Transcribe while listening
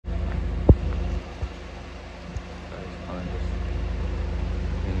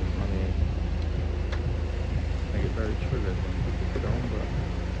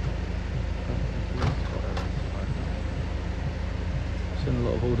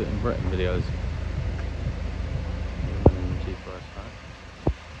hauled it in Britain videos.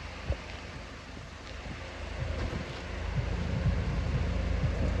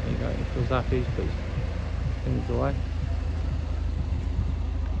 There you go, he feels happy, he's put his things away.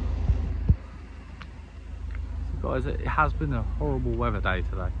 So guys, it has been a horrible weather day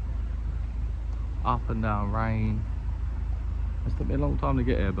today. Up and down rain. It's took me a long time to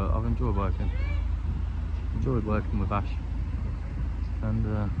get here, but I've enjoyed working. Enjoyed working with Ash and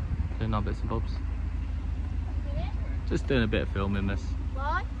doing our bits and bobs. Just doing a bit of filming this.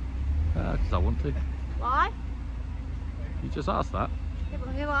 Why? Because I want to. Why? You just asked that. Yeah, but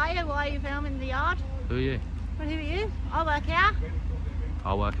who are you? Why are you filming the yard? Who are you? Well, who are you? I work here.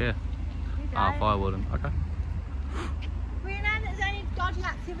 I work here. You don't. Ah, fire warden. Okay. Well, you know there's any dodgy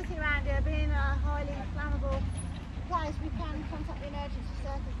activity around here, being a highly flammable place, we can contact the emergency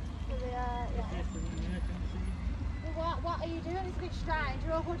service for the Well, what are you doing? It's a bit strange.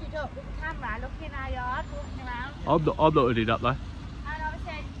 You're all hooded up with a camera, looking in our yard, walking around. I'm not hooded up though. And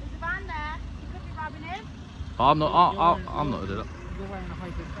obviously there's a van there, you could be robbing him. I'm not hooded up. You're wearing a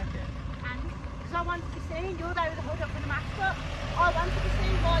high-vis jacket. And because I wanted to be seen, you're there with the hood up and the mask up. I wanted to be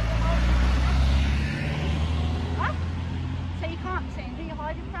seen why you're holding the mask. What? So you can't be seen, who are you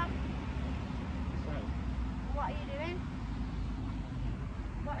hiding from? So, What are you doing?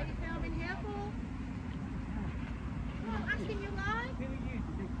 What are you filming here for? No, I'm asking you why. who are you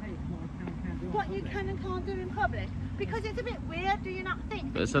to dictate what I can and can't do? What you can and can't do in public. Because it's a bit weird, do you not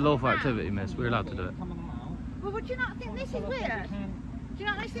think? But it's a lawful activity, miss. We're allowed to do it. Come on out. Well, would you not think this is Tell us what you weird? can. Do you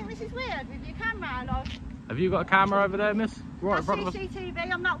not think this is weird with your camera? Like, Have you got a camera over there, miss? Right in that's front of us?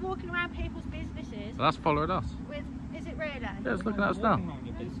 CCTV, I'm not walking around people's businesses Well, that's following us. with, is it really? Yeah, it's looking at us now. Walking around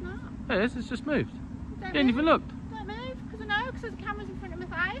your No, it's business. not. It is, it's just moved. Don't You ain't move. even looked. Don't move, because I know, because there's cameras in front of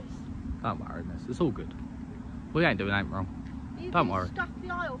my face. Don't worry, miss. It's all good. We ain't doing anything wrong. You Don't can worry. Stop the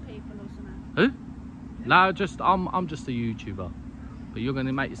aisle people or something. Who? No, just I'm just a YouTuber. But you're going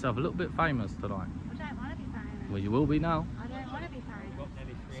to make yourself a little bit famous tonight. I don't want to be famous. Well, you will be now. I don't want to be famous.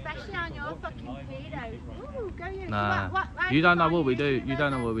 Especially on your fucking pedo. Ooh, go you. Nah, So how you don't know find what we your do. You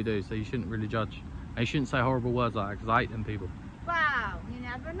don't know YouTuber what we do, so you shouldn't really judge. And you shouldn't say horrible words like that, because I hate them people. then? Wow, you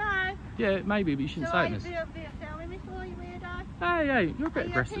never know. Yeah, maybe, but you shouldn't So say are it, you miss. filming me for, you weirdo? Hey, hey, you're a Are bit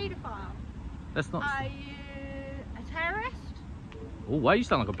you a aggressive. paedophile? Let's not. Are you a terrorist? Oh, why you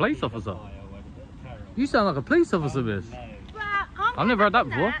sound like a police officer? You sound like a police officer, miss. Well, I've never heard that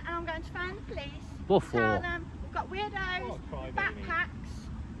before. And I'm going to phone the police. What Tell for? them we've got weirdos, backpacks.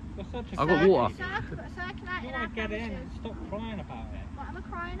 You're such a I've got water. Circulating You our want to get in premises. and stop crying about it. What am I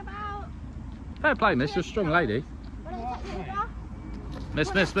crying about? Fair play, miss. You're a strong lady. What is that, you got? Miss.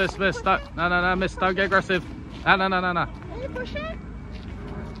 Don't, no, miss. Don't get aggressive. No. Are you pushing?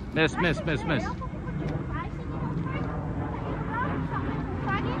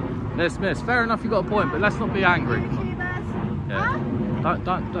 Miss. Miss. Fair enough, you got a point, but let's not be angry. Yeah.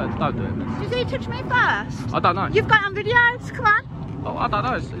 Don't do it, miss. Did he touch me first? I don't know. You've got it on videos, come on. Oh, I don't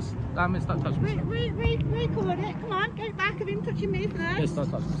know. It's no, miss, don't touch me. Record it, come on, go back of him touching me first. Miss,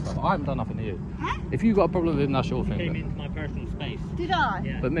 don't touch me stuff. I haven't done nothing to you. Huh? If you got a problem with him, that's your You thing. came But, into my personal space. Did I?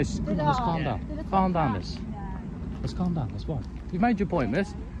 Yeah. but miss, Did let's I? calm Did down. I Calm touch down, that? miss. No. Let's calm down. That's why. You've made your point,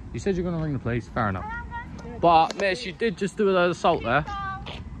 miss. You said you're going to ring the police. Fair enough. I am going to do it. But, miss, you did just do an assault there.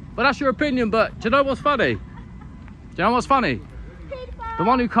 But that's your opinion, but do you know what's funny? Do you know what's funny? The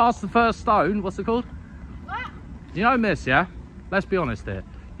one who cast the first stone, what's it called? What? Do you know miss, yeah? Let's be honest here.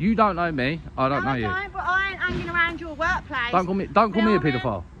 You don't know me, I don't know you. Don't, but I ain't hanging around your workplace. Don't call me a Filming.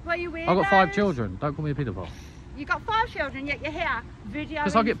 paedophile. Well, you weirdos. I've got 5 children, don't call me a paedophile. You got 5 children, yet you're here videoing.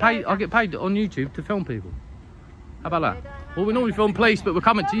 Because I get paid on YouTube to film people. How about that? Well, we normally film police, but we're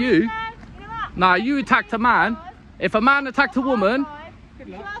coming to you. Nah, you attacked a man. If a man attacked a woman,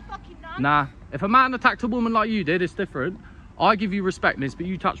 nah. If a man attacked a woman like you did, it's different. I give you respect, miss, but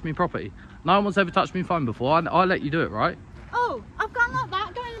you touch me property. No one's ever touched me phone before. I let you do it, right? Oh, I've gone like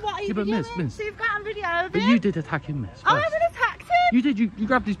that. Going, what are you Yeah, but doing? miss. So you've got on video of But it? you did attack him, miss. I first. haven't attacked him. You did. You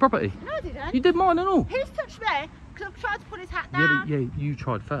grabbed his property. No, I didn't. You did mine and all. He's touched me because I've tried to put his hat Yeah, down. but yeah, you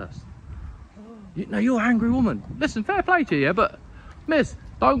tried first. No, you're an angry woman. Listen, fair play to you, yeah, but miss,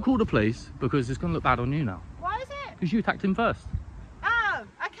 don't call the police because it's going to look bad on you now. Why is it? Because you attacked him first. Oh,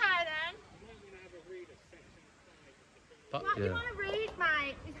 okay then. But, What do you yeah. want to read,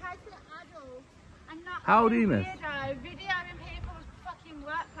 mate? It has for adults and not How old are you, some miss? weirdo videoing people's fucking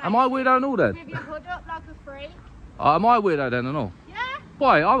workplace. Am I weirdo and all then? With your hood up like a freak. Am I weirdo then and all? Yeah?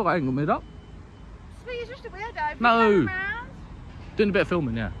 Why? I ain't got mid up. So you're just a weirdo. No. videoing around. Doing a bit of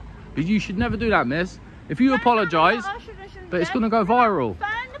filming, yeah. But you should never do that, miss. If you apologise, I shouldn't but it's do. going to go viral. Phone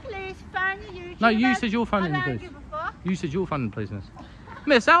the police, phone the YouTubers. No, you said you're phoning the I don't police. give a fuck. You said you're funding the police, miss.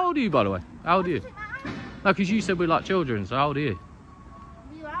 Miss, how old are you, by the way? How old are you? Does it matter? No, because you said we like children, so how old are you?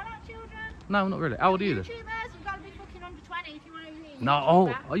 You are like children. No, not really. How old are you then? YouTubers, you've got to be fucking under 20 if you want to be a No,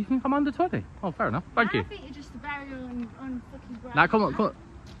 YouTuber. oh, you can come under 20. Oh, fair enough. Thank you. I think you're just a very unfucking grown. Now, come on, come on.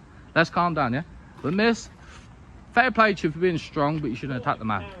 Let's calm down, yeah? But, miss, fair play to you for being strong, but you shouldn't attack the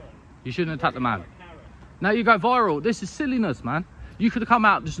man. You shouldn't attack the man. Now you go viral. This is silliness, man. You could have come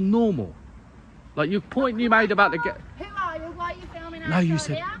out just normal. Like your point you made about the... Who are you? Why are you filming No, you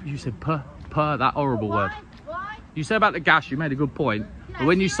said per, that horrible word. Why? You said about the gas, you made a good point. No, But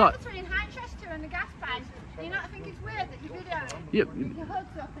when so you you're saw... between Manchester and the gas place, do you not think it's weird that you're videoing? Yeah. With your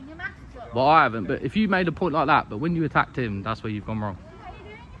hoods up and your mask up? Well, I haven't, but if you made a point like that, but when you attacked him, that's where you've gone wrong. What are you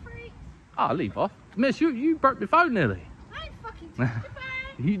doing, you freaks? Ah, leave off. Miss, you broke my phone nearly. I ain't fucking touched your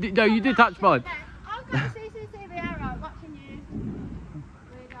phone. You did, no, you did touch mine. I've got a CCTV arrow watching you.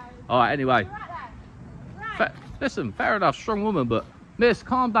 Weirdos. All right, anyway. Right then. Right. Listen, fair enough, strong woman, but miss,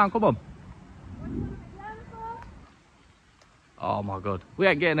 calm down, come on. What do you want to be down for? Oh my God, we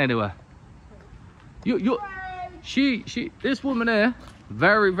ain't getting anywhere. You, Road. this woman here,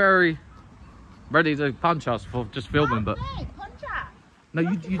 very, very ready to punch us for just filming, but Punch her. no, you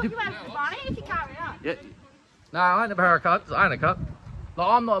Put did. your hands in the bonnet if you carry on. Yeah. No, I ain't a haircut. I ain't a cut. Like,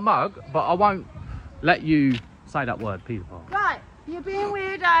 I'm not a mug, but I won't let you say that word, Peter Pan. Right, you're being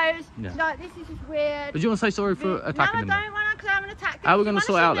weirdos. Yeah. Like, this is just weird. But you want to say sorry for attacking him? No, I don't want to, because I'm going to attack him. How are we gonna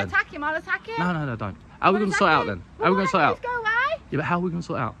sort it out then? Attack him, I'll attack him. No, don't. How are we going to sort it out then? How are we going to sort it out? Just go away. Yeah, but how are we going to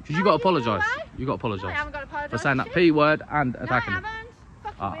sort it out? Because you How got to are you gonna apologise. lie? You got to No, I apologise haven't got to apologise. for saying that shit. P word and No, I attacking him. haven't.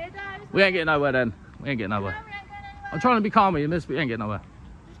 Fucking Ah. weirdos. We ain't getting nowhere then. We ain't getting No, nowhere. we ain't going anywhere. I'm trying to be calm with you, miss, but we ain't getting nowhere.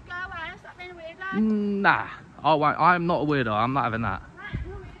 Just go away and stop being a weirdo. Nah, I won't. I'm not a weirdo. I'm not having that. Right,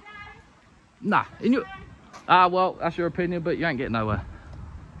 you're a weirdo. Nah. In your... Ah, well, that's your opinion, but you ain't getting nowhere.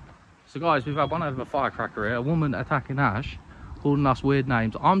 So, guys, we've had one over a firecracker here. A woman attacking Ash, calling us weird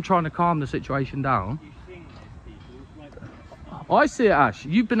names. I'm trying to calm the situation down. I see it, Ash.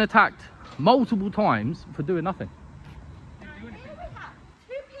 You've been attacked multiple times for doing nothing. Here we have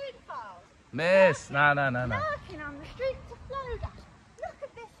two paedophiles Miss, no. lurking on the streets of Florida. Look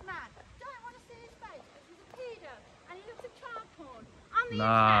at this man. Don't want to see his face because he's a pedo and he looks at child porn on the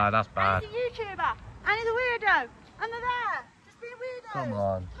Nah, internet. that's bad. And he's a YouTuber and he's a weirdo. And they're there. Just being weirdos. Come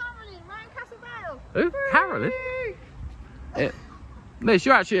on. Caroline, Ryan Castle Vale. Who? Caroline? Free. Miss,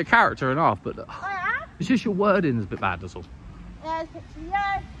 you're actually a character and a half, but I am. it's just your wording is a bit bad, that's all. There's a picture of you.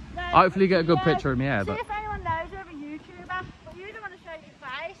 There's Hopefully get a good of you. picture of me, yeah, See but... if anyone knows you're a YouTuber, but you don't want to show your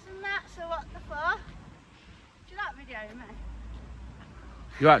face and that, so what the fuck? Do you like videoing me?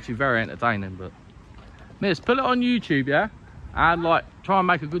 You're actually very entertaining, but... Miss, put it on YouTube, yeah? And, like, try and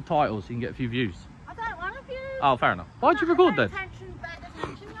make a good title so you can get a few views. I don't want to view. Oh, fair enough. Why'd you record then? Bad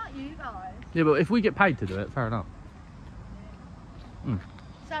attention, not you guys. Yeah, but if we get paid to do it, fair enough.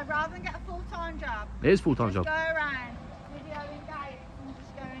 So rather than get a full-time job, It is a full-time just job. go around videoing dates and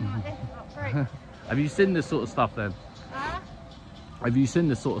just going like this, like free. Have you seen this sort of stuff then? Huh? Have you seen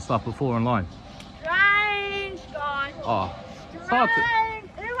this sort of stuff before online? Strange guy. Oh, it's hard to... Strange.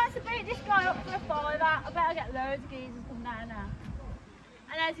 Who wants to beat this guy up for a fiver? I better get loads of geezers come down now.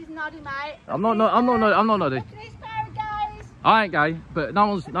 And there's his noddy mate. I'm not noddy. Look at this pair of guys. I ain't gay, but no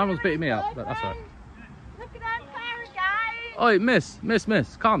one's beating me up, but that's all right. Look at that pair of guys. Oi,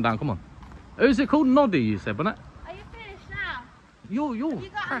 miss, calm down, come on. Who's it called? Noddy, you said, wasn't it? Are you finished now? You're Have you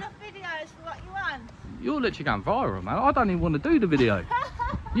got enough videos for what you want? You're literally going viral, man. I don't even want to do the video.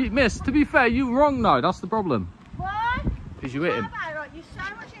 You, miss, to be fair, you wrong though, that's the problem. Why? Because you hit him. Right, you're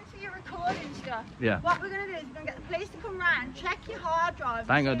so much into your recording stuff. Yeah. What we're going to do is we're going to get the police to come round, check your hard drive.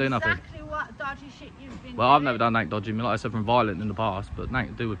 They ain't and gonna see do nothing. Exactly what dodgy shit you've been Well, I've doing. never done nothing dodgy. Like I said, from violent in the past, but nothing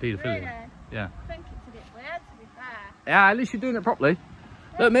to do with paedophilia. Really? Yeah. I think it's a bit weird, to be fair. Yeah, at least you're doing it properly.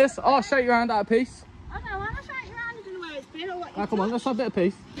 Look, miss, I'll shake your hand out of peace. I don't know, why not shake your hand? I don't know where it's been or what Oh, you've come on, done. let's have a bit of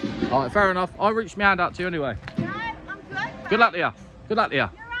peace. All right, fair enough. I'll reach my hand out to you anyway. No, I'm good. Good luck to you. Good luck to you. You're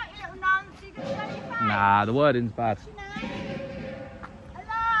right, you little nonce. You can show your face. Nah, the wording's bad. You know?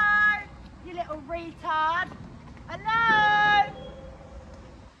 Hello, you little retard. Hello.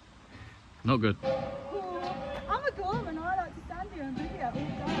 Not good. Oh, I'm a girl and I like to stand here and video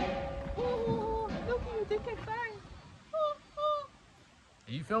all day. Oh, look at your dickhead face. Oh, oh.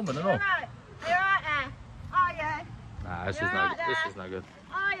 Are you filming at You're all? right. You're right there. Are you? Nah, this is You're no right good. there. This is no good.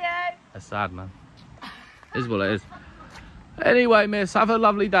 Are you? That's sad, man. Is what it is. Anyway, miss, have a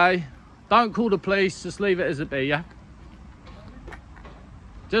lovely day. Don't call the police, just leave it as it be, yeah?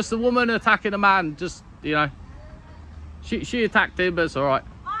 Just a woman attacking a man, just, you know. She attacked him, but it's alright.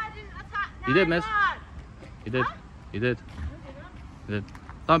 I didn't attack You did, miss. one. You did. Huh? You did. You did.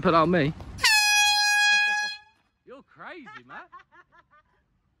 Don't put that on me. You're crazy, man.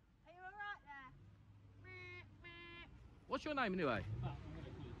 What's your name anyway? But I'm going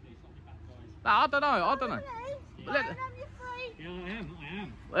to call the police on your back, guys. Nah, I don't know. I don't know. Really? Let- Right, you're free. Yeah,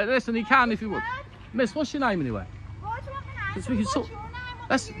 I am. Listen, you can if you want. Miss, what's your name anyway? What do you want me to Because we can What's sort. your name? What's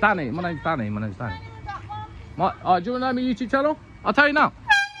That's your Danny. YouTube My name's Danny. My name's Danny. channel? That one? Do you want to know my YouTube channel? I'll tell you now.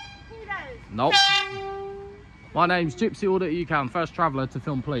 Who knows? Nope. My name's Gypsy All That You Can, first traveller to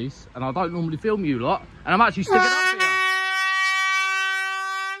film police, and I don't normally film you lot, and I'm actually sticking up for you.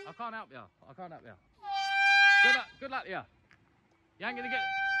 I can't help you. I can't help you. Good luck to you. You ain't gonna get.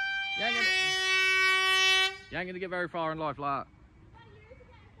 You ain't gonna get very far in life like that.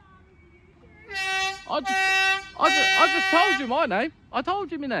 I just told you my name. I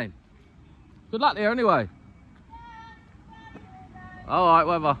told you my name. Good luck to you anyway. All right,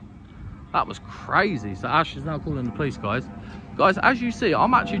 whatever. That was crazy. So Ash is now calling the police, guys. Guys, as you see,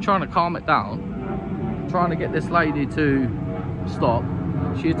 I'm actually trying to calm it down. Trying to get this lady to stop.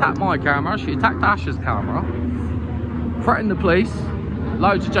 She attacked my camera. She attacked Ash's camera. Threatened the police.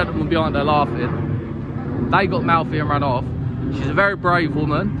 Loads of gentlemen behind her laughing. They got mouthy and ran off. She's a very brave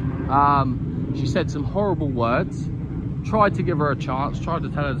woman. She said some horrible words. Tried to give her a chance. Tried to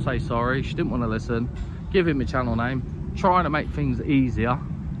tell her to say sorry. She didn't want to listen. Give him a channel name. Trying to make things easier.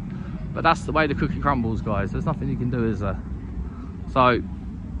 But that's the way the cookie crumbles, guys. There's nothing you can do, is there? So,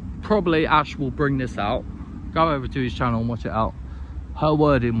 probably Ash will bring this out. Go over to his channel and watch it out. Her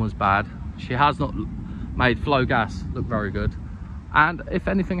wording was bad. She has not made Flow Gas look very good. And if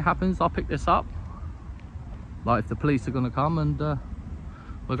anything happens, I'll pick this up. Like if the police are going to come, and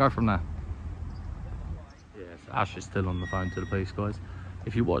we'll go from there. Yes, Ash is still on the phone to the police, guys.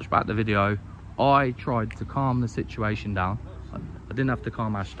 If you watch back the video, I tried to calm the situation down. I didn't have to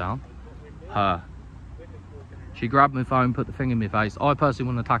calm Ash down. Her. She grabbed my phone, put the thing in my face. I personally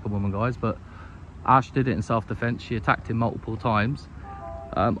wouldn't attack a woman, guys, but Ash did it in self-defense. She attacked him multiple times.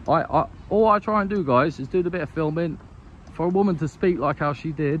 All I try and do, guys, is do the bit of filming. For a woman to speak like how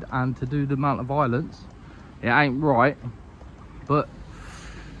she did and to do the amount of violence, it ain't right. But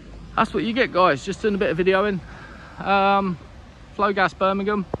that's what you get, guys. Just doing a bit of videoing. Flow Gas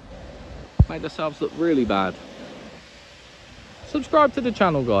Birmingham made themselves look really bad. Subscribe to the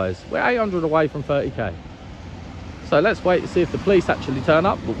channel, guys. We're 800 away from 30k. So let's wait to see if the police actually turn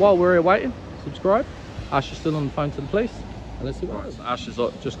up. But while we're here waiting, subscribe. Ash is still on the phone to the police. And let's see what happens. Ash has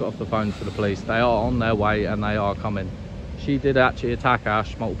just got off the phone to the police. They are on their way and they are coming. She did actually attack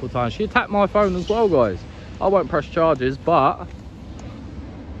Ash multiple times. She attacked my phone as well, guys. I won't press charges, but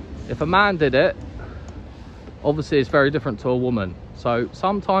if a man did it, obviously it's very different to a woman. So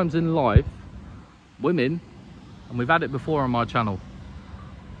sometimes in life, women, and we've had it before on my channel,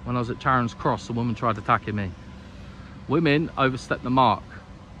 when I was at Charon's Cross, a woman tried attacking me. Women overstep the mark.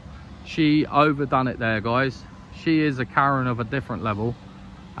 She overdone it there, guys. She is a Karen of a different level.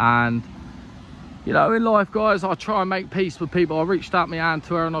 And you know, in life, guys, I try and make peace with people. I reached out my hand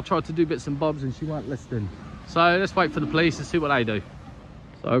to her and I tried to do bits and bobs and she weren't listening. So let's wait for the police and see what they do.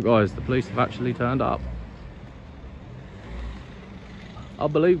 So guys, the police have actually turned up.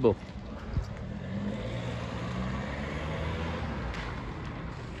 Unbelievable.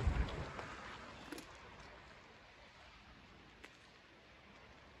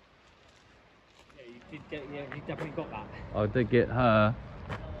 Yeah, you definitely got that. I did get her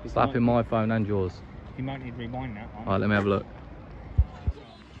slapping my phone and yours. You might need to rewind that one. Alright, let me have a look.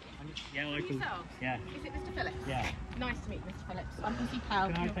 Yeah, local. Yourselves? Yeah. Is it Mr. Phillips? Yeah. Nice to meet Mr. Phillips. I'm PC Pal.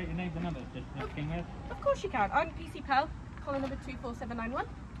 Can I take your names and numbers just came with? Of course you can. I'm PC Pal. Caller number 24791.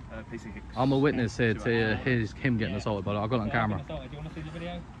 PC Hicks. I'm a witness here to him getting assaulted, but I got it on camera. Do you want to see the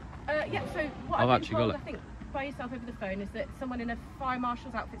video? Yeah, so what I've I've been actually told, got it. I think, by yourself over the phone is that someone in a fire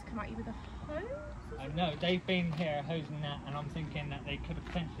marshal's outfit's come at you with a hose? No, they've been here hosing that, and I'm thinking that they could have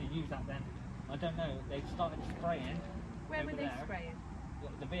potentially used that then. I don't know. They started spraying. Where were over they there, spraying?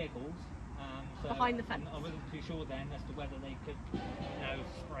 The vehicles. So Behind the fence? I wasn't too sure then as to whether they could,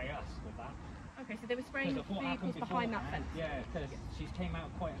 spray us with that. Okay, so they were spraying Because of what vehicles happened behind that beforehand. fence? Yeah, because she's came out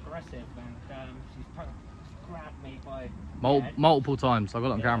quite aggressive and she's grabbed me by the head. Multiple times. I got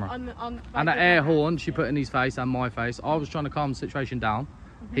it on camera. And that air horn she put in his face and my face. I was trying to calm the situation down.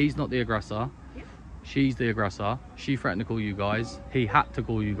 He's not the aggressor. Yeah. She's the aggressor. She threatened to call you guys. He had to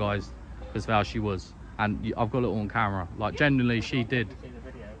call you guys because of how she was. And I've got it all on camera. Like, genuinely, she did. See the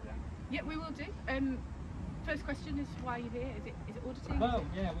video then. Yeah, we will do. First question is why you're here. Is it auditing? Well,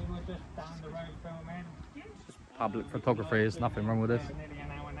 yeah, we were just down the road filming. Yeah. Public photography, there's nothing wrong with this. Nearly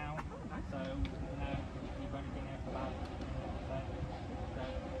an hour now. So, we've only been here for about so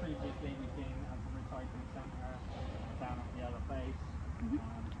previously we've been at the recycling centre down at the other place. And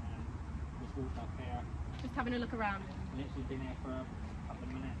just walked up here. Just having a look around. Literally been here for a couple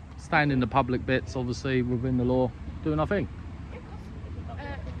of minutes. Staying in the public bits, obviously, within the law. doing our thing.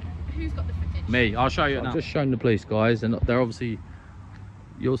 Who's got the footage? Me. I'll show you now. I've just shown the police, guys, and they're obviously,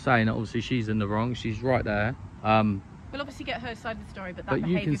 you're saying that obviously she's in the wrong. She's right there. We'll obviously get her side of the story, but that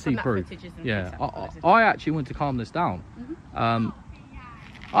you can see proof. footage isn't Yeah, acceptable, is it? I actually want to calm this down. I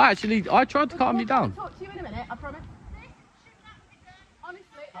tried to calm you down. I'll talk to you in a minute, I promise. Honestly,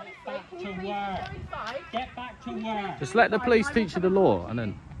 Back can to you please work. go inside? Get back to work. Just let the police teach you the law, and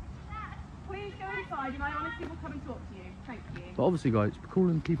then. Please go inside, and I honestly will come and talk to you. Thank you. But obviously, guys,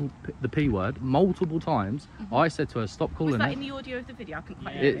 calling people the P word multiple times. I said to her, stop calling Was that it. in the audio of the video? I couldn't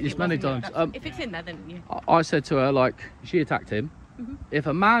quite Yeah. hear it. It's many wasn't times. If it's in there, then yeah. I said to her, like, she attacked him. If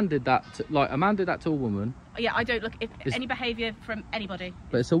a man did that, a man did that to a woman, Yeah, I don't look. If any behaviour from anybody.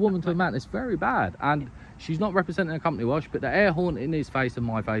 but it's a woman to a man, it's very bad. And she's not representing a company well. She put the air horn in his face and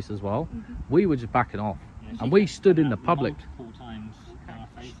my face as well. We were just backing off. Yeah, And we stood in the public. multiple times in our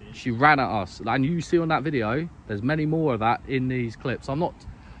faces. She ran at us. And you see on that video, there's many more of that in these clips. I'm not,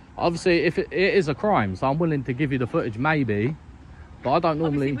 obviously, if it is a crime, so I'm willing to give you the footage, maybe. But I don't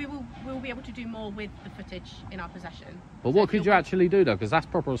normally. Obviously, we'll be able to do more with the footage in our possession. But So what if could you're- you actually do though? Because that's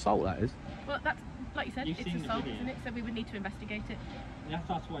proper assault, that is. Well, that's like you said, You've it's seen the assault, video. isn't it? So we would need to investigate it.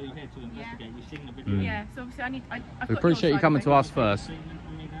 That's why you're here to investigate. You've seen the video. Yeah. So obviously, I've We got your appreciate you side coming of to it. us first. Statement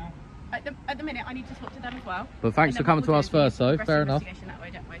from me now. At the minute, I need to talk to them as well. But thanks And for then coming what to we'll us do is first, though. progress Fair the enough. investigation that way,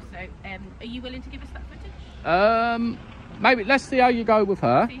 don't we? So, are you willing to give us that footage? Maybe let's see how you go with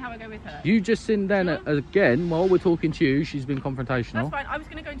her. See how I go with her. You just in then Sure. again while we're talking to you. She's been confrontational. That's fine. I was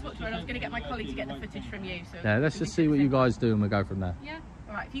going to go and talk to her, and I was going to get my colleague to get the footage from you. So Yeah, let's we just can see what you simple. guys do and we'll go from there. Yeah.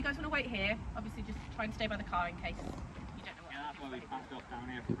 All right. If you guys want to wait here, obviously just try and stay by the car in case you don't know what. Yeah, that's why we packed off down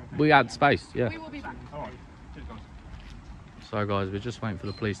here. For We had space, yeah. We will be back. All right. Cheers, guys. So guys, we're just waiting for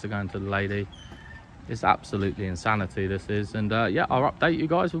the police to go into the lady. It's absolutely insanity, this is. And yeah, I'll update you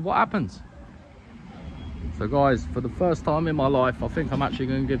guys with what happens. So guys, for the first time in my life, I think I'm actually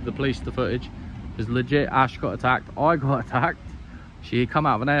going to give the police the footage. Because legit, Ash got attacked. I got attacked. She come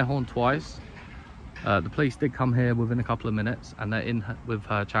out of an air horn twice. The police did come here within a couple of minutes. And they're in with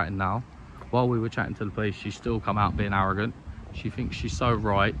her chatting now. While we were chatting to the police, she still come out being arrogant. She thinks she's so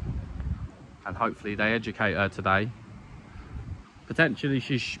right. And hopefully they educate her today. Potentially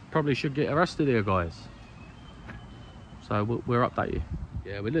she probably should get arrested here, guys. So we'll update you.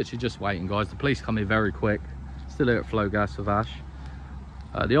 Yeah, we're literally just waiting, guys. The police come here very quick. Still here at Flow Gas with Ash.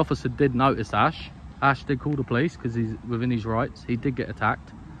 The officer did notice Ash. Ash did call the police because he's within his rights. He did get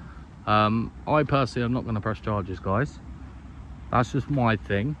attacked. I personally am not going to press charges, guys. That's just my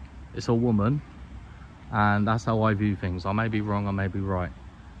thing. It's a woman, and that's how I view things. I may be wrong, I may be right.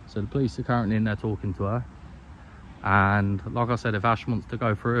 So the police are currently in there talking to her. And like I said, if Ash wants to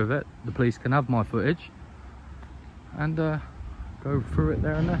go through with it, the police can have my footage and go through it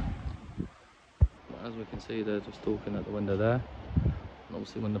there and there. As we can see, they're just talking at the window there. And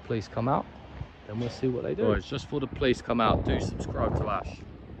obviously when the police come out, then we'll see what they do. Right, just before the police come out, do subscribe to Ash.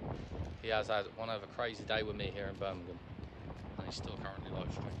 He has had one of a crazy day with me here in Birmingham, and he's still currently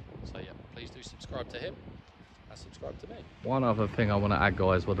live streaming. So yeah, please do subscribe to him and subscribe to me. One other thing I want to add,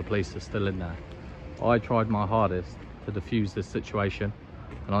 guys, while the police are still in there. I tried my hardest to defuse this situation,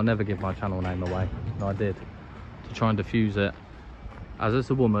 and I never give my channel name away, and I did, to try and defuse it. As it's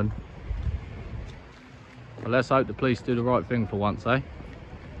a woman, but let's hope the police do the right thing for once, eh?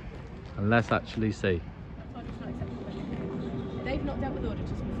 And let's actually see. They've not dealt with auditors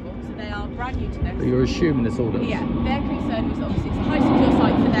before, so they are brand new to this. But you're assuming it's all Yeah, their concern was obviously it's a high secure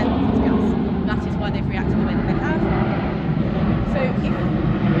site for them with gas. That is why they've reacted the way that they have.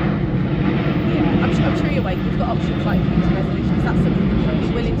 So I'm sure you're awake. We've got options like community resolutions. That's something that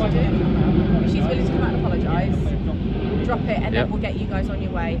she's willing to do. If she's willing to come out and apologise, drop it, and then we'll get you guys on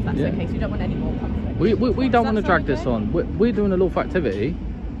your way. If that's okay. So we don't want any more conflict. We don't want to Does that drag sound this okay? on. We're doing a lawful activity.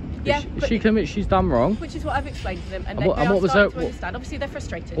 Yeah, If she commits she's done wrong. which is what I've explained to them, and And they what- and are what was starting her- to understand. Obviously, they're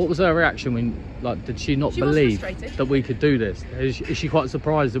frustrated. What was her reaction when, like, did she not She was believe frustrated. that we could do this? Is she quite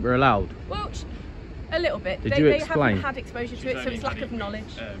surprised that we're allowed? Well, a little bit. Did they you they explain? haven't had exposure to it, so it's lack of knowledge.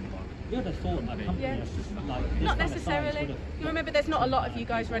 You would have thought that company Yeah. has just, like, this Not kind of size necessarily. would have- You remember, there's not a lot of you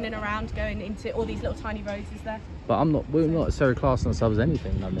guys running around going into all these little tiny roads, is there? But we're not necessarily classing ourselves as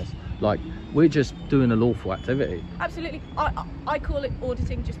anything on this. Like, we're just doing a lawful activity. Absolutely. I call it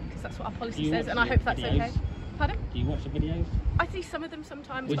auditing just because that's what our Do policy you says, watch and I the hope that's videos? okay. Pardon? Do you watch the videos? I see some of them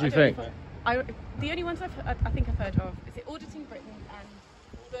sometimes. What but do you I don't think? know if the only ones I think I've heard of is it Auditing Britain and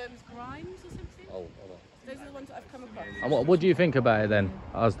Burns Grimes or something. Oh, hold on. Those are the ones that I've come across. And what do you think about it then,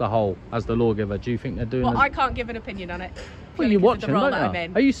 as the whole, as the lawgiver? Do you think they're doing? Well, I can't give an opinion on it. Well, purely you 'cause of watch the them, role that don't I'm you?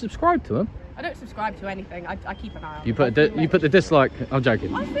 in. Are you subscribed to them? I don't subscribe to anything. I keep an eye on You it. put you put the dislike. I'm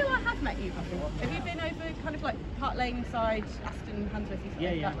joking. I feel I have met you before. Have you been over kind of like Hart Lane side, Aston, Handsworthy side?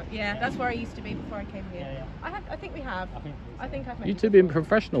 Yeah, yeah. That way? Yeah, that's where I used to be before I came here. Yeah, yeah. I think we have. I think I've met You two being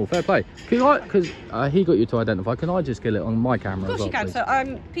professional, fair play. Can I, because he got you to identify, can I just get it on my camera? Of course as well, you can. please? So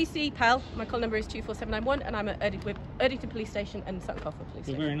I'm PC Pell. My call number is 24791, and I'm at Erdington Police Station and Sutton Coldfield Police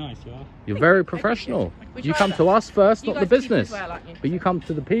You're Station. very nice, you are. You're very professional. We You try come our to best. us first, You not the guys keep it as business. well, aren't you? But you come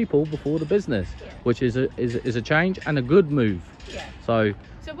to the people before the business, Yeah. which is a change and a good move. Yeah. So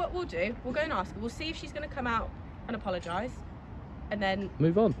So what we'll do, we'll go and ask her. We'll see if she's going to come out and apologise, and then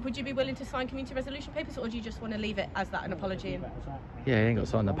move on. would you be willing to sign community resolution papers, or do you just want to leave it as that, an apology? And Yeah, you ain't got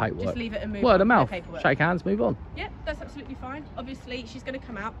to sign the paperwork. just leave it and move Word on, of no mouth. paperwork. Shake hands, move on. Yeah, that's absolutely fine. Obviously, she's going to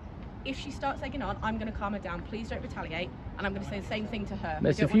come out. If she starts egging on, I'm going to calm her down. Please don't retaliate, and I'm going to say the same thing to her. We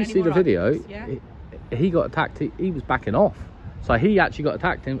Miss, don't if you want any see the more video, arguments, yeah? he got attacked. He was backing off. So he actually got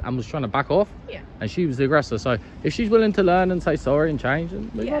attacked and was trying to back off. Yeah. And she was the aggressor. So if she's willing to learn and say sorry and change,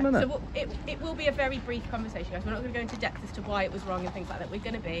 and move Yeah, on, innit? so it will be a very brief conversation, guys. We're not going to go into depth as to why it was wrong and things like that. We're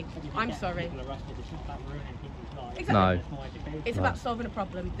going to be, I'm sorry. People arrested, it's not about ruining people's lives. Exactly. No. It's more education. It's about solving a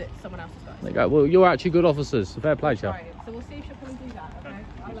problem that someone else has got. There you go. Well, you're actually good officers. So fair play, Chel. Right, so we'll see if she'll come and do that, okay?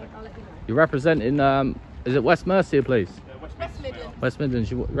 I'll let you know. You're representing, is it West Mercia, please? West Midlands. West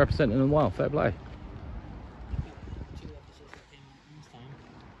Midlands, you're representing them well. Fair play. Two officers that came this time.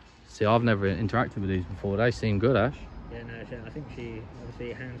 See, I've never interacted with these before. They seem good, Ash. Yeah, no, I think she,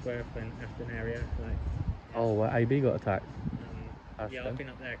 obviously, Handsworth and Aston area, like, Oh, well, AB got attacked. yeah, I've been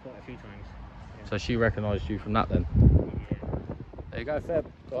up there quite a few times. Yeah. So she recognised you from that then. Yeah. There you go, fair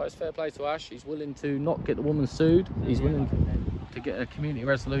guys, fair play to Ash. He's willing to not get the woman sued. He's willing to get a community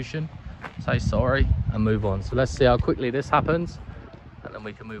resolution, say sorry and move on. So let's see how quickly this happens and then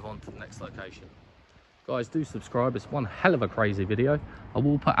we can move on to the next location. Guys, do subscribe. It's one hell of a crazy video. I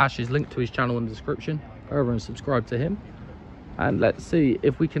will put Ash's link to his channel in the description. Go over and subscribe to him. And let's see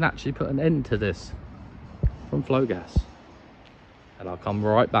if we can actually put an end to this from Flowgas. And I'll come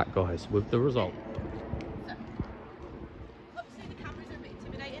right back, guys, with the result. Obviously, the cameras are a bit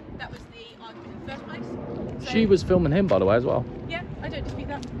intimidating. That was the argument in the first place. So, She was filming him, by the way, as well. Yeah, I don't dispute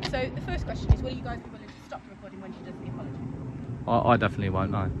that. So the first question is, will you guys be willing to stop the recording when she does the apology? I definitely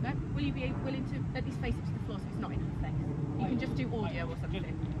won't know. No? Will you be willing to at least face it to the floor so it's not in her face? You can just do audio or something.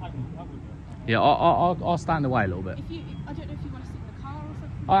 Yeah, I'll stand away a little bit. If you, I don't know if you want to sit in the car or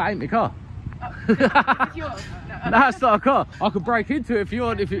something. I ain't my car. It's yours. No, it's not a car. I could break into it if you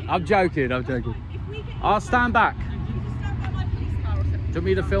want. I'm joking. I'm joking. If we get you I'll stand back. you can just stand by my police car or something. Do you want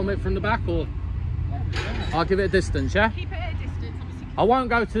me to film it from the back, or I'll give it a distance? Yeah. Keep it at a distance, obviously. I won't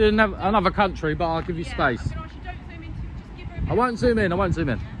go to another country, but I'll give you Yeah, space. I'm going to ask you don't zoom into it. Just give her a bit I won't zoom in. I won't zoom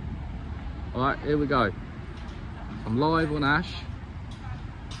in. All right, here we go. I'm live on Ash,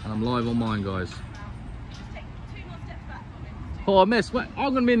 and I'm live on mine, guys. Just take 2 more steps back for me. Oh, miss. Wait,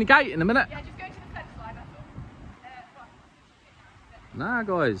 I'm gonna be in the gate in a minute. Yeah, just go to the fence line, that's all. Nah,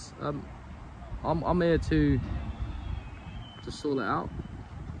 guys. I'm here to sort it out.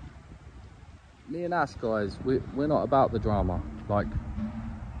 Me and Ash, guys, we're not about the drama. Like,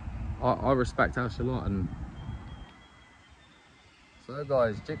 I respect Ash a lot, and so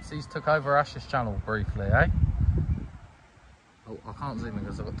guys, Gypsies took over Ash's channel briefly, eh? Oh, I can't zoom in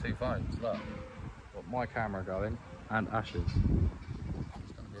because I've got 2 phones. Look, I've got my camera going and Ash's. It's going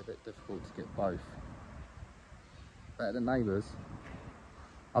to be a bit difficult to get both. Better than neighbours.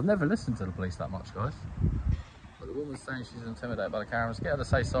 I've never listened to the police that much, guys. But the woman's saying she's intimidated by the cameras. Get her to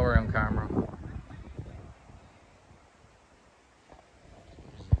say sorry on camera.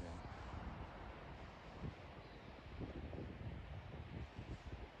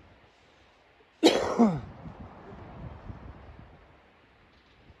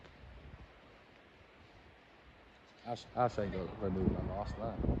 Ash ain't got to remove my mask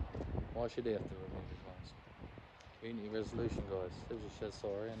now. Why should he have to remove his mask? Community resolution, guys. They just said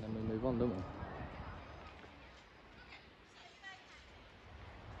sorry and then we move on, don't we?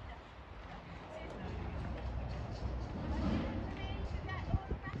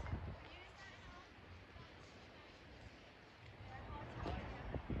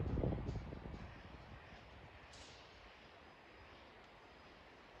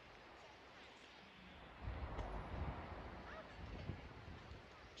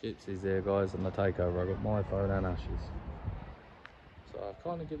 Gypsy's here, guys, on the takeover. I got my phone and Ash's. So I've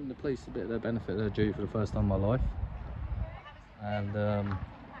kind of given the police a bit of their benefit of their due for the first time in my life. And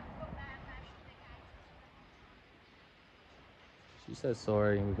she says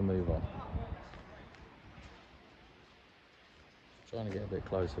sorry and we can move on. Trying to get a bit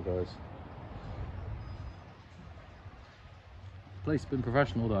closer, guys. The police have been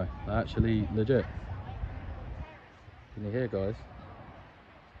professional though. They're actually legit. Can you hear, guys?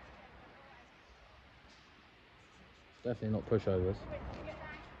 Definitely not pushovers.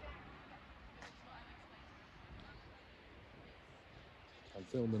 I'm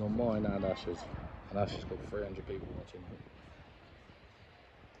filming on mine and Ash's. And Ash's got 300 people watching it.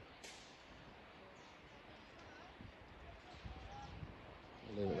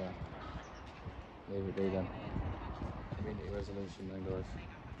 Leave it there. Leave it be then. Community resolution then, guys.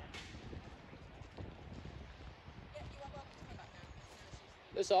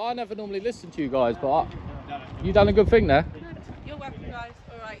 Listen, I never normally listen to you guys, but you done a good thing there. You're welcome, guys.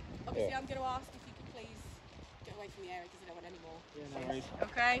 Alright. Obviously, Yeah. I'm going to ask if you could please get away from the area because I don't want any more. Yeah, no worries.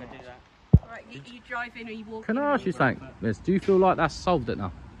 Okay? I'll do that. Alright, you drive in or you walk Can in? I ask you something, miss? Do you feel like that's solved it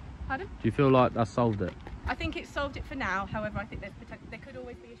now? Pardon? Do you feel like that's solved it? I think it's solved it for now. However, I think there could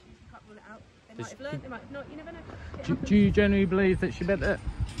always be issues. You can't rule it out. They might have learned, they might have not. You never know. It Do happens. you genuinely believe that she meant it?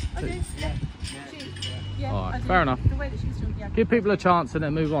 I do. Yeah. Yeah, Alright, I do. fair enough. The way that she's doing, yeah. Give people a chance and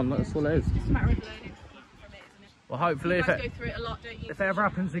then move on. That's all it is. It's just a matter of learning from it, isn't it? Well, hopefully, You if guys it go through it a lot, don't you? if it ever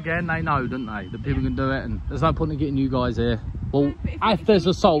happens again, they know, don't they? That people can do it, and there's no point in getting you guys here. Well, But if there's we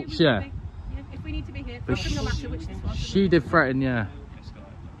need assaults, to be, yeah. If we need to be here, But no matter which this was. She did threaten, yeah.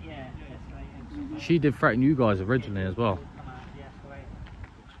 Yeah, She did threaten you guys originally as well.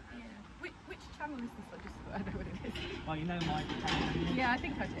 Which channel is this one? Just so I know what it is. Oh, you know my Yeah, I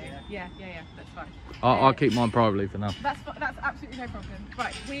think I do. Yeah, that's fine. I'll keep mine privately for now. That's absolutely no problem.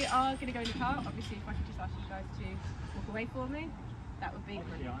 Right, we are going to go in the car. Obviously, if I could just ask you guys to walk away for me, that would be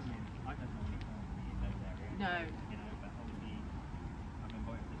Obviously, brilliant. I don't normally film in those areas. No. You know, but obviously, I'm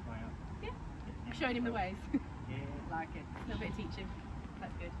invited this way up. Yeah, I'm showing him the ways. Yeah. Like it. A little bit of teaching.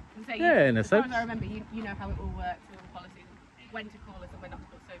 That's good. And so Yeah, in a as far sense. as I remember, you know how it all works and all the policies, when to call us and when not to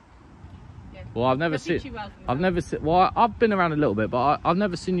call. So, yeah. Well, I've never They'll teach seen. you well from I've that. never seen. Well, I've been around a little bit, but I've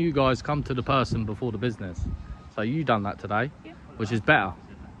never seen you guys come to the person before the business. So you done that today, Yeah. which is better.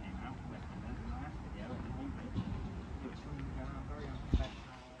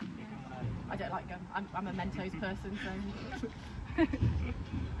 I don't like gum. I'm a Mentos person, so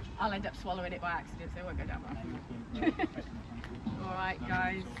I'll end up swallowing it by accident, so it won't go down well. All right,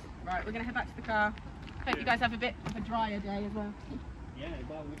 guys. Right, we're gonna head back to the car. Hope you guys have a bit of a drier day as well. Yeah,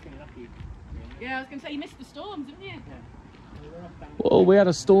 well, we've been lucky. Yeah, I was gonna say you missed the storms, didn't you? Well, we had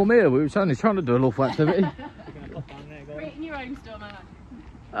a storm here. We were only trying to do a lawful activity. We're gonna pop down there, guys. Creating your own storm,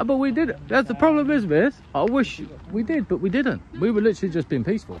 Alan. But we did. That's the problem is this. I wish we did, but we didn't. We were literally just being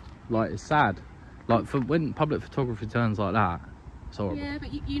peaceful. Like, it's sad. Like, for when public photography turns like that, it's horrible. Yeah,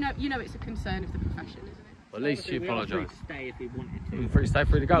 but you know it's a concern of the profession, isn't it? Well, at least you We are free apologise. to stay if we wanted to. We're free to stay,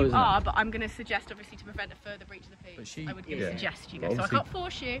 free to go, You isn't are, it? but I'm going to suggest, obviously, to prevent a further breach of the peace. But she- I would yeah. suggest you But go. So I obviously- can't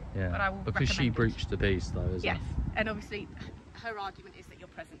force you, Yeah, but I will because she recommend it. breached the peace, though, isn't Yes, it? and obviously her argument is that your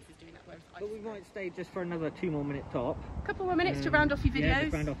presence is doing that, whereas I But we might stay just for another 2 more minute top. a couple more minutes to round off your videos. Yeah,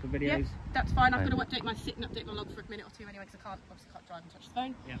 just round off the videos. Yeah, that's fine. I've got to Thank update my log for a minute or two anyway, because I obviously can't drive and touch the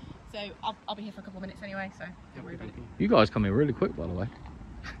phone. Yeah. So I'll be here for a couple of minutes anyway, so don't worry about it. You guys come in really quick, by the way.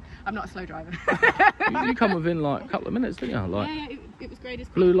 I'm not a slow driver. You come within like a couple of minutes, didn't you? Like yeah, it was great as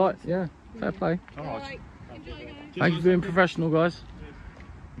blue light, yeah. Fair play. Alright, enjoy guys. Thank you for being professional, guys.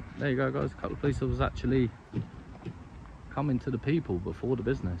 There you go, guys. A couple of police officers actually coming to the people before the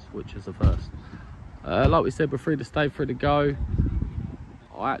business, which is the first. Like we said, we're free to stay, free to go.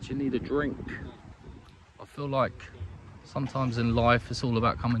 I actually need a drink. I feel like sometimes in life it's all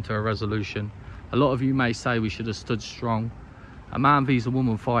about coming to a resolution. A lot of you may say we should have stood strong. A man vs a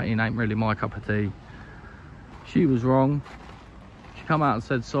woman fighting ain't really my cup of tea. She was wrong. She come out and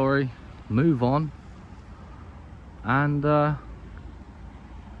said sorry, move on. And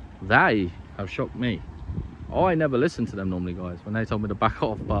they have shocked me. I never listen to them normally, guys, when they told me to back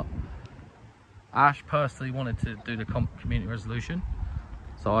off, but Ash personally wanted to do the community resolution,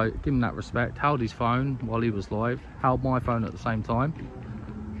 so I give him that respect. Held his phone while he was live, held my phone at the same time,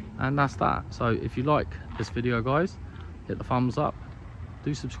 and that's that. So if you like this video, guys, hit the thumbs up.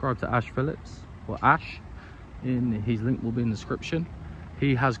 Do subscribe to Ash Phillips, or Ash, his link will be in the description.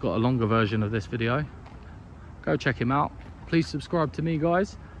 He has got a longer version of this video. Go check him out. Please subscribe to me,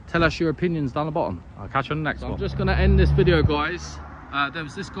 guys. Tell us your opinions down the bottom. I'll catch you on the next one. I'm just going to end this video, guys. There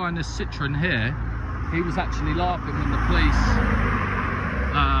was this guy in this Citroen here. He was actually laughing when the police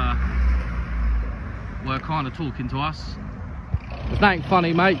were kind of talking to us. It's nothing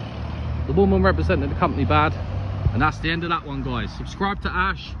funny, mate. The woman represented the company bad. And that's the end of that one, guys. Subscribe to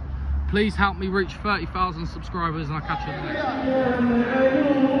Ash. Please help me reach 30,000 subscribers, and I'll catch you on the next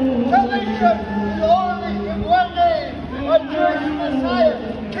one. Salvation is only in one name, one Jewish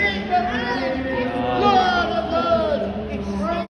Messiah, King of Kings.